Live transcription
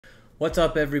What's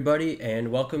up, everybody,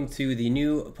 and welcome to the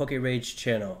new Poke Rage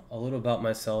channel. A little about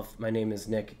myself: my name is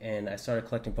Nick, and I started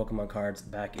collecting Pokemon cards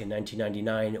back in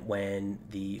 1999 when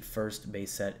the first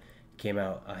base set came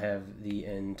out. I have the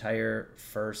entire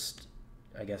first,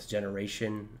 I guess,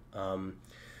 generation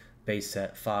base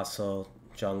set: Fossil,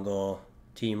 Jungle,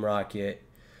 Team Rocket,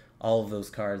 all of those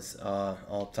cards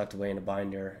all tucked away in a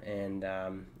binder, and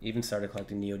even started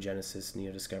collecting Neo Genesis,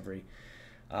 Neo Discovery.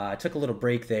 I took a little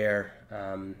break there,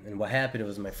 and what happened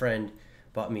was my friend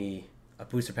bought me a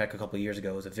booster pack a couple of years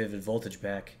ago. It was a Vivid Voltage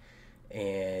pack,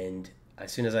 and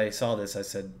as soon as I saw this, I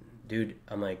said, dude,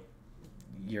 I'm like,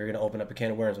 you're going to open up a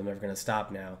can of worms. I'm never going to stop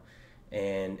now.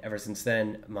 And ever since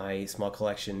then, my small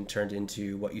collection turned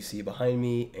into what you see behind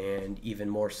me, and even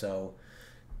more so,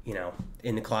 you know,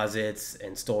 in the closets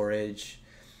and storage.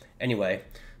 Anyway,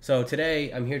 so today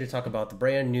I'm here to talk about the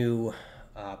brand new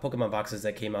Pokemon boxes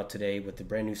that came out today with the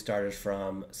brand new starters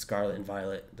from Scarlet and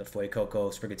Violet, the Fuecoco,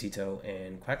 Sprigatito,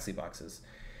 and Quaxly boxes.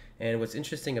 And what's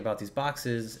interesting about these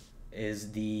boxes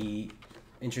is the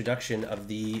introduction of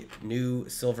the new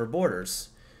silver borders,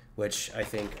 which I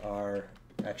think are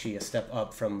actually a step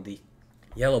up from the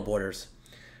yellow borders,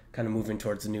 kind of moving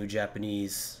towards the new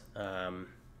Japanese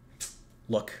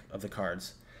look of the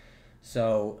cards.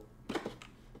 So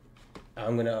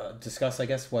I'm going to discuss, I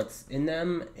guess, what's in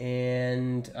them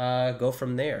and go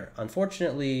from there.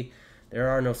 Unfortunately, there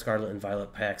are no Scarlet and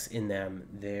Violet packs in them.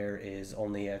 There is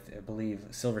only, I believe,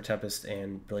 Silver Tempest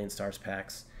and Brilliant Stars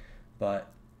packs.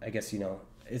 But I guess, you know,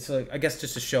 it's I guess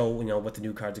just to show, you know, what the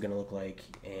new cards are going to look like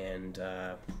and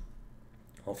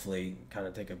hopefully kind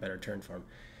of take a better turn for them.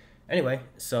 Anyway,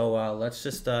 so let's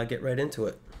just get right into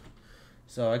it.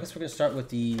 So I guess we're going to start with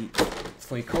the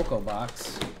Fuecoco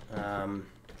box.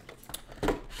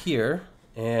 Here,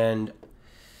 and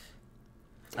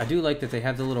I do like that they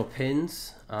have the little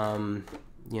pins. You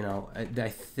know, I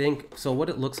think so. What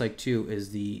it looks like too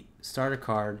is the starter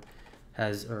card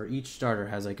has, or each starter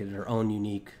has like their own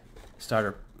unique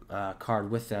starter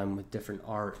card with them with different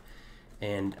art,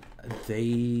 and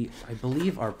they, I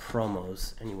believe, are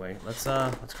promos. Anyway, let's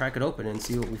crack it open and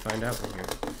see what we find out in here.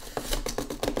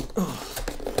 Oh,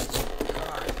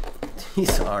 God.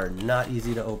 These are not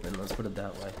easy to open. Let's put it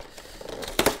that way.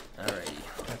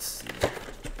 Alrighty, let's see.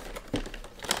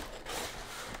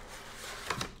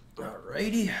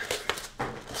 Alrighty.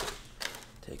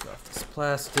 Take off this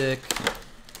plastic.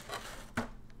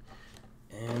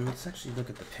 And let's actually look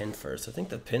at the pin first. I think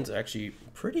the pins are actually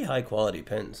pretty high quality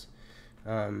pins.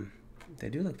 They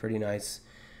do look pretty nice.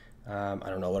 I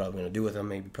don't know what I'm going to do with them.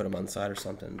 Maybe put them on the side or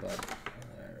something. But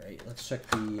alright, let's check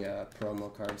the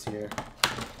promo cards here.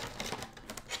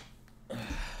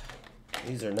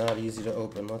 These are not easy to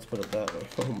open, let's put it that way.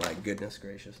 Oh my goodness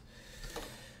gracious.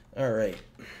 Alright,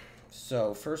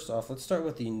 so first off, let's start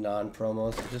with the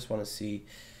non-promos. I just want to see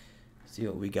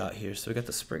what we got here. So we got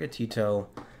the Sprigatito.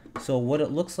 So what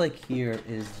it looks like here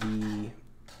is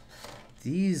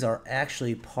these are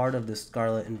actually part of the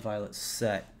Scarlet and Violet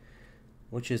set,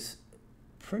 which is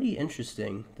pretty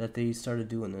interesting that they started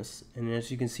doing this. And as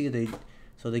you can see, they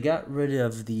got rid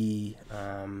of the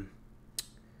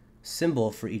symbol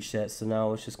for each set, so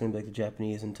now it's just going to be like the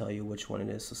Japanese and tell you which one it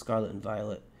is. So Scarlet and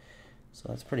Violet, so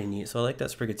that's pretty neat. So I like that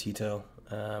Sprigatito.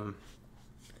 And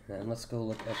let's go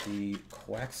look at the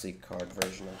Quaxly card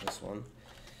version of this one.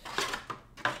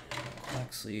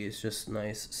 Quaxly is just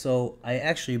nice. So I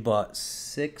actually bought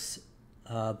 6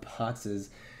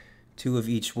 boxes, 2 of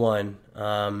each one,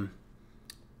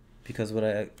 because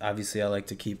obviously I like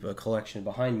to keep a collection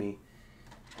behind me.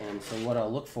 And so what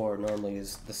I'll look for normally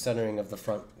is the centering of the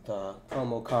front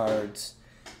promo cards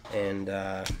and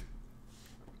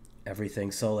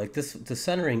everything. So like the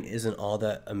centering isn't all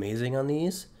that amazing on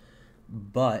these,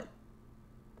 but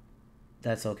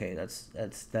that's okay. That's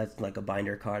like a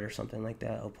binder card or something like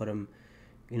that. I'll put them,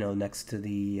 you know, next to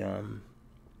the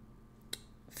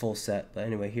full set. But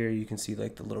anyway, here you can see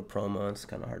like the little promo. It's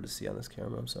kind of hard to see on this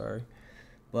camera. I'm sorry,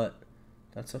 but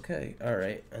that's okay. All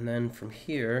right, and then from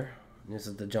here. This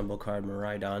is the jumbo card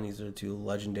Miraidon. These are the 2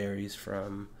 legendaries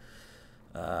from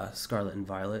Scarlet and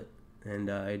Violet. And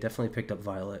I definitely picked up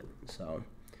Violet. So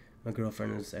my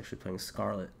girlfriend is actually playing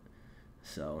Scarlet.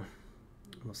 So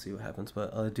we'll see what happens.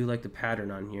 But I do like the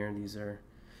pattern on here. These are,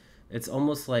 it's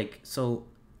almost like, so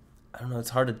I don't know,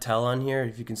 it's hard to tell on here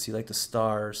if you can see like the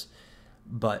stars.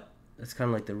 But it's kind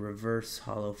of like the reverse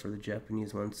hollow for the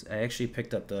Japanese ones. I actually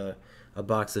picked up a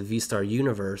box of V-Star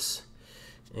Universe.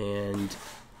 And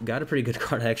got a pretty good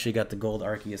card. I actually got the gold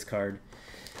Arceus card.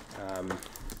 And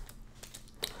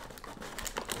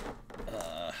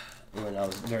I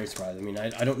was very surprised. I mean,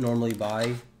 I don't normally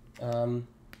buy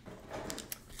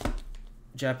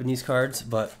Japanese cards,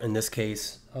 but in this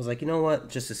case, I was like, you know what,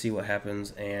 just to see what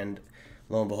happens, and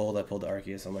lo and behold, I pulled the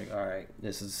Arceus. I'm like, all right,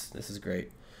 this is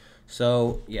great.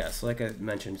 So yeah, so like I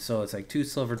mentioned, so it's like 2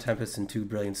 Silver Tempests and 2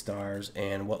 Brilliant Stars,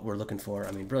 and what we're looking for,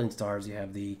 I mean, Brilliant Stars, you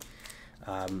have the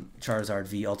Charizard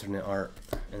V alternate art,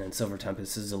 and then Silver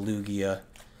Tempest is a Lugia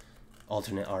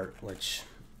alternate art, which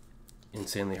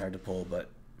insanely hard to pull, but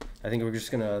I think we're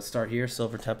just gonna start here,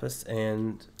 Silver Tempest,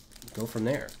 and go from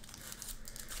there.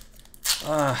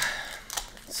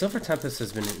 Silver Tempest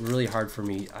has been really hard for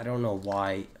me. I don't know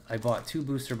why. I bought 2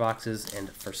 booster boxes, and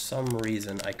for some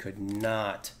reason I could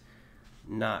not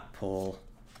pull,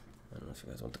 I don't know if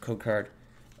you guys want the code card,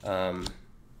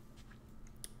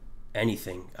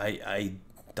 anything. I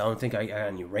don't think I got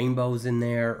any rainbows in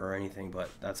there or anything, but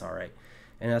that's all right.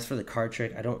 And as for the card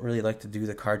trick, I don't really like to do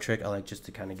the card trick. I like just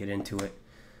to kind of get into it.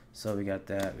 So we got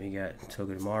that. We got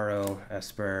Togedemaru,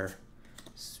 Esper,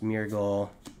 Smeargle,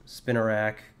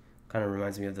 Spinarak. Kind of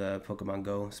reminds me of the Pokemon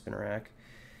Go Spinarak.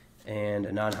 And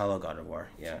a non-hollow God of War.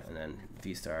 Yeah, and then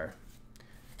V-Star.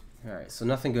 Alright, so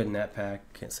nothing good in that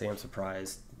pack. Can't say I'm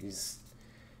surprised. These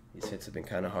hits have been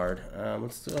kind of hard.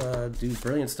 Let's do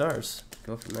Brilliant Stars.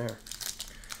 Go from there.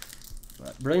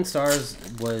 But Brilliant Stars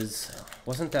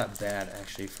wasn't that bad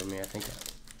actually for me. I think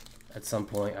at some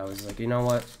point I was like, you know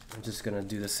what? I'm just gonna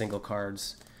do the single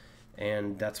cards,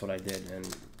 and that's what I did.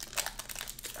 And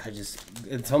I just,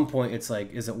 at some point, it's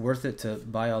like, is it worth it to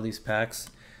buy all these packs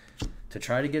to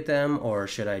try to get them, or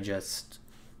should I just,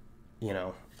 you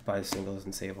know, buy the singles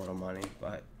and save a little money?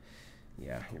 But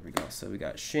yeah, here we go. So we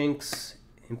got Shinx,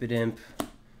 Impidimp,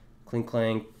 Clink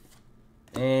Clank,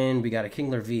 and we got a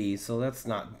Kingler V. So that's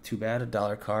not too bad,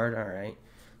 $1 card. All right.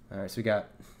 So we got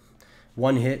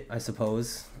one hit, I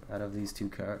suppose, out of these two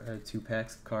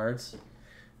packs of cards.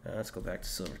 Let's go back to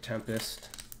Silver Tempest.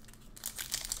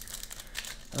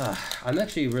 I'm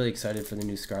actually really excited for the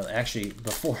new Scarlet. Actually,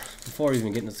 before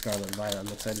even getting the Scarlet and Violet, I'm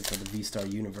excited for the V-Star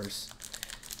Universe,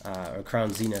 or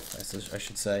Crown Zenith, I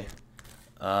should say.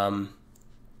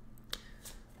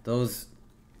 Those,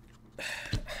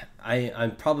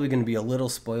 I'm probably going to be a little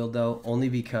spoiled though, only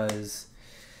because,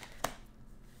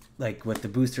 like with the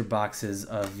booster boxes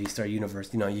of V-Star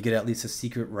Universe, you know, you get at least a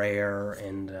secret rare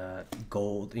and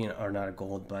gold, you know, or not a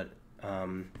gold, but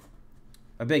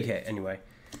a big hit anyway.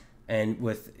 And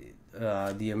with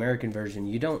the American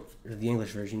version, the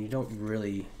English version, you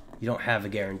don't have a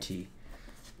guarantee,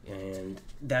 and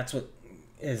that's what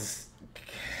is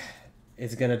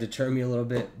gonna deter me a little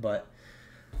bit, but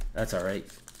that's all right.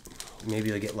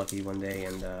 Maybe I'll get lucky one day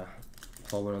and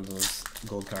pull one of those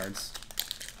gold cards.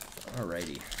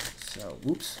 Alrighty, so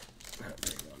oops, not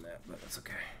very on that, but that's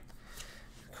okay.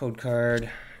 Code card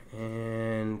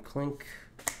and Clink,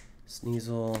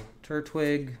 Sneasel,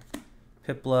 Turtwig,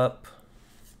 Piplup,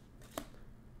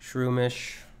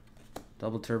 Shroomish,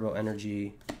 Double Turbo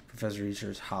Energy, Professor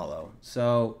Reacher's Hollow.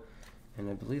 So, and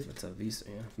I believe it's a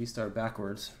V-Star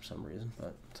backwards for some reason,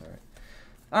 but it's alright.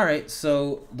 Alright,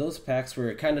 so those packs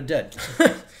were kind of dead.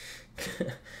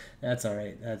 That's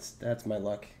alright. That's my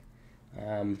luck.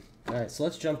 Alright, so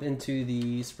let's jump into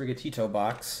the Sprigatito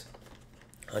box.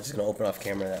 I'm just going to open off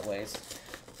camera that way. It's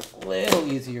a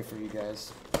little easier for you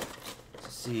guys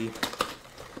to see.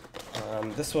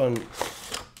 This one,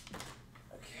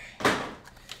 okay,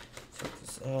 take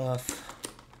this off.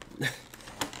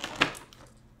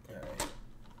 Alright,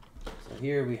 so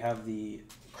here we have the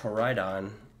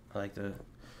Koraidon. I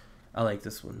like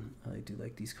this one. I do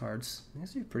like these cards.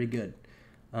 These are pretty good.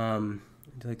 I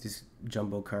do like these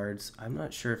jumbo cards. I'm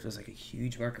not sure if there's like a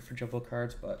huge market for jumbo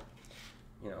cards, but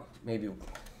you know, maybe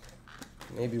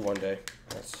one day.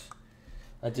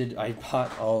 I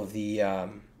bought all of the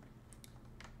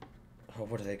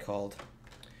what are they called?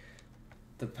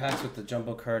 The packs with the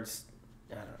jumbo cards.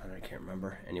 I can't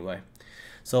remember. Anyway,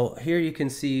 so here you can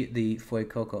see the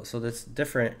Fuecoco. So that's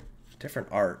different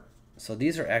art. So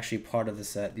these are actually part of the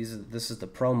set. This is the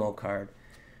promo card,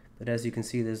 but as you can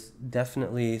see, there's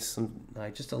definitely some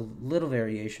just a little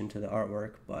variation to the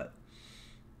artwork, but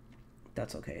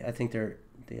that's okay. I think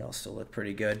they all still look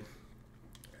pretty good.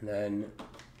 And then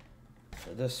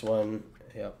for this one,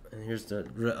 yep. And here's the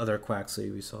other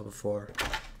Quaxly we saw before,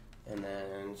 and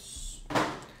then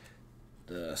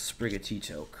the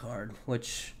Sprigatito card,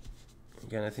 which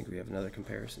again I think we have another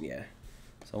comparison. Yeah.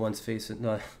 So one's facing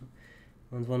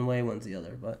one's one way, one's the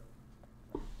other, but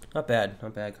not bad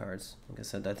cards. Like I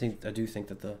said, I do think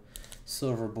that the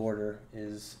silver border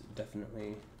is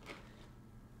definitely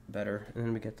better. And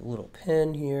then we get the little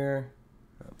pin here.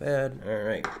 Not bad. All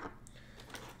right.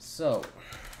 So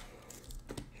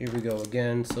here we go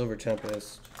again. Silver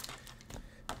Tempest,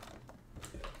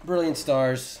 Brilliant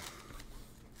Stars,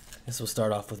 Guess we'll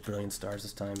start off with Brilliant Stars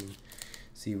this time and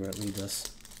see where it leads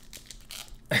us.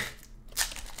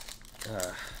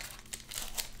 I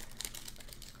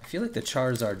feel like the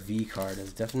Charizard V card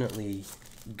has definitely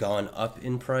gone up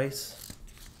in price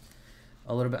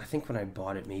a little bit. I think when I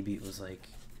bought it, maybe it was like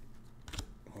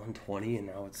 120, and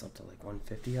now it's up to like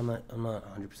 150. I'm not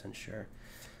 100% sure.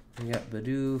 We got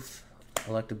Bidoof,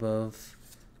 Electabuzz,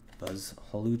 Buzz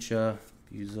Hawlucha,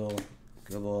 Buizel,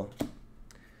 Gibble,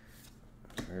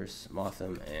 Curse,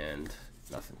 Mothim, and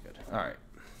nothing good. Alright.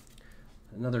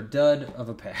 Another dud of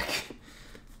a pack.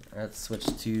 Let's switch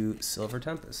to Silver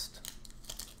Tempest.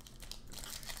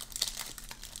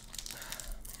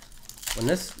 When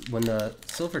the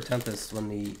Silver Tempest, when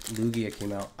the Lugia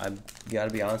came out, I gotta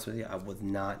be honest with you, I was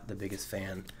not the biggest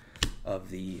fan of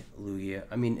the Lugia.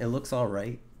 I mean, it looks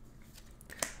alright,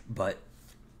 but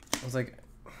I was like,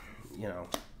 you know,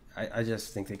 I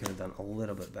just think they could have done a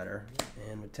little bit better.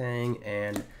 And Matang,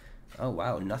 and oh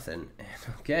wow, nothing.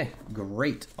 Okay,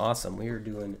 great, awesome. We are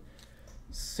doing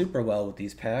super well with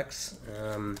these packs.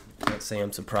 Let's say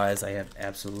I'm surprised. I have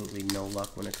absolutely no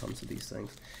luck when it comes to these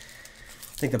things.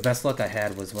 I think the best luck I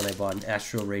had was when I bought an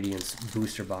Astral Radiance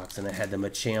booster box, and I had the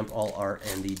Machamp All Art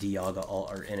and the Dialga All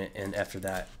Art in it, and after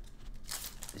that,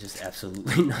 just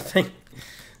absolutely nothing.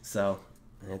 So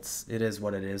it is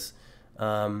what it is.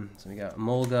 So we got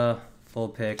Molga,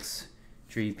 Vulpix,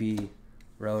 Dreepy,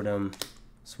 Rotom,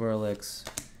 Swirlix,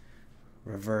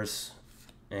 Reverse,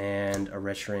 and a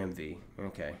Reshiram V.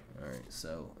 Okay, alright,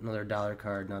 so another dollar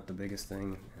card, not the biggest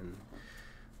thing, and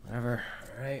whatever,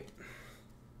 alright.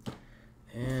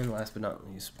 And last but not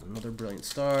least, another Brilliant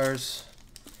Stars.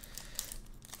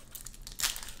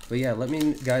 But yeah, let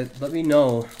me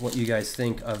know what you guys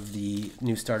think of the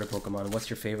new starter Pokemon. What's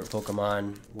your favorite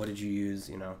Pokemon? What did you use,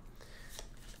 you know?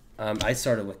 I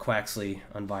started with Quaxly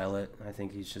on Violet. I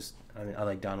think he's just, I mean, I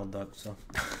like Donald Duck, so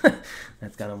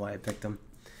that's kind of why I picked him.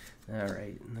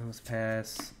 Alright, Nose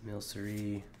Pass,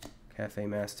 Milcery, Cafe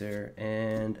Master,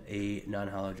 and a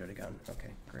non-holo Druddigon.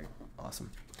 Okay, great. Awesome.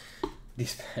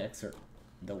 These packs are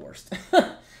the worst.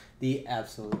 The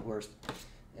absolute worst.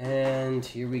 And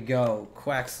here we go.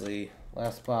 Quaxly.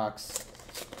 Last box.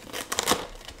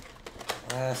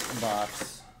 Last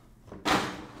box.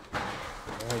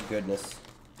 Oh, goodness.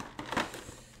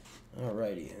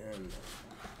 Alrighty, and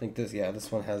I think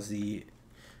this one has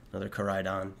another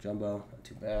Koraidon Jumbo, not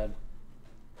too bad.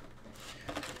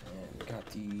 And got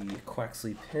the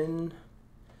Quaxly pin.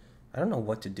 I don't know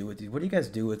what to do with these. What do you guys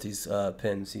do with these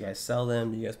pins? Do you guys sell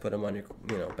them? Do you guys put them on your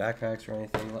backpacks or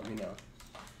anything? Let me know.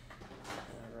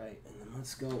 Alright, and then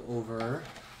let's go over.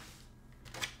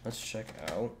 Let's check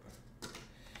out.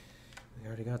 We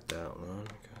already got that one.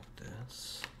 We got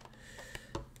this.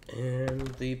 And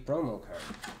the promo card.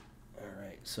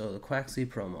 Alright, so the Quaxly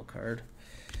promo card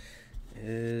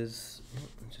is,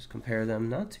 just compare them,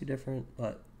 not too different,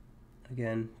 but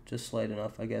again, just slight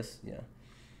enough, I guess, yeah,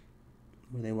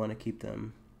 where they want to keep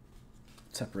them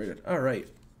separated. Alright,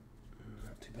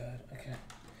 not too bad. Okay,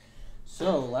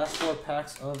 so last 4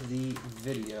 packs of the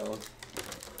video.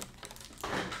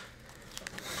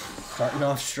 Starting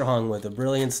off strong with a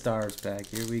Brilliant Stars pack.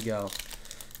 Here we go.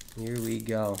 Here we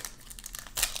go.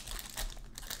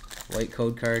 White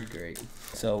code card, great.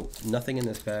 So nothing in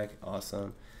this pack,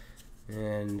 awesome.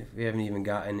 And we haven't even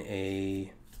gotten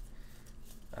a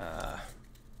what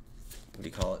do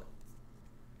you call it?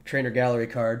 Trainer Gallery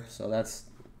card, so that's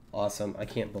awesome. I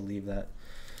can't believe that.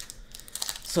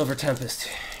 Silver Tempest,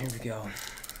 here we go.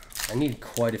 I need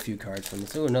quite a few cards from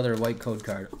this. Oh, another white code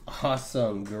card.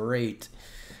 Awesome, great.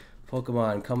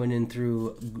 Pokemon coming in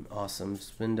through, awesome.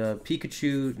 Spinda,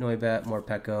 Pikachu, Noibat,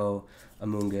 Morpeko,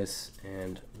 Amoonguss,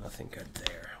 and nothing good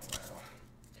there.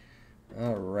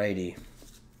 Wow. Alrighty.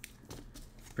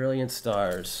 Brilliant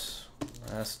Stars.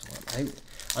 Last one.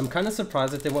 I'm kind of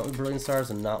surprised that they went with Brilliant Stars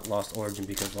and not Lost Origin,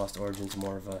 because Lost Origin's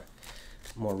more of a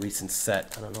more recent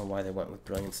set. I don't know why they went with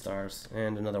Brilliant Stars.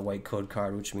 And another white code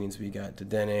card, which means we got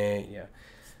Dedenne, yeah,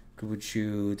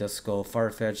 Kabuchu, Duskull,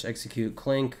 Farfetch, Execute,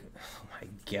 Clink. Oh my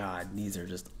god, these are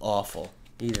just awful.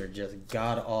 These are just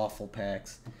god-awful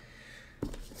packs.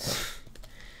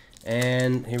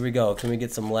 And here we go. Can we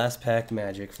get some last pack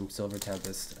magic from Silver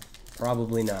Tempest?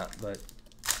 Probably not, but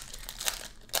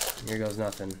here goes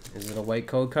nothing. Is it a white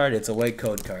code card? It's a white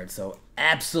code card, so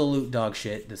absolute dog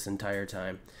shit this entire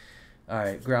time.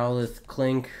 Alright, Growlithe,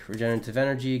 Clink, Regenerative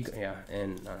Energy, yeah,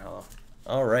 and not hollow.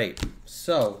 Alright,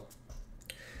 so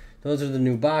those are the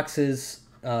new boxes.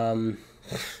 I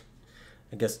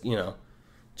guess,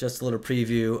 just a little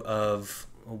preview of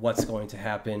what's going to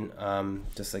happen.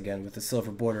 Just again with the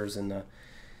silver borders and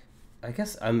I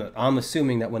guess I'm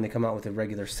assuming that when they come out with a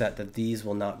regular set that these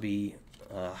will not be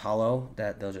hollow,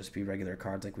 that they'll just be regular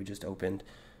cards like we just opened.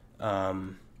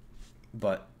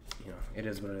 But you know, it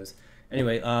is what it is.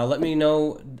 Anyway, let me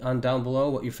know down below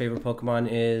what your favorite Pokemon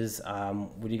is.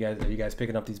 What do you guys, are you guys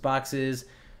picking up these boxes?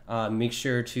 Make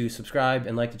sure to subscribe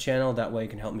and like the channel. That way it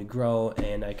can help me grow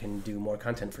and I can do more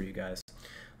content for you guys.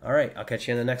 All right, I'll catch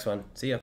you in the next one. See ya.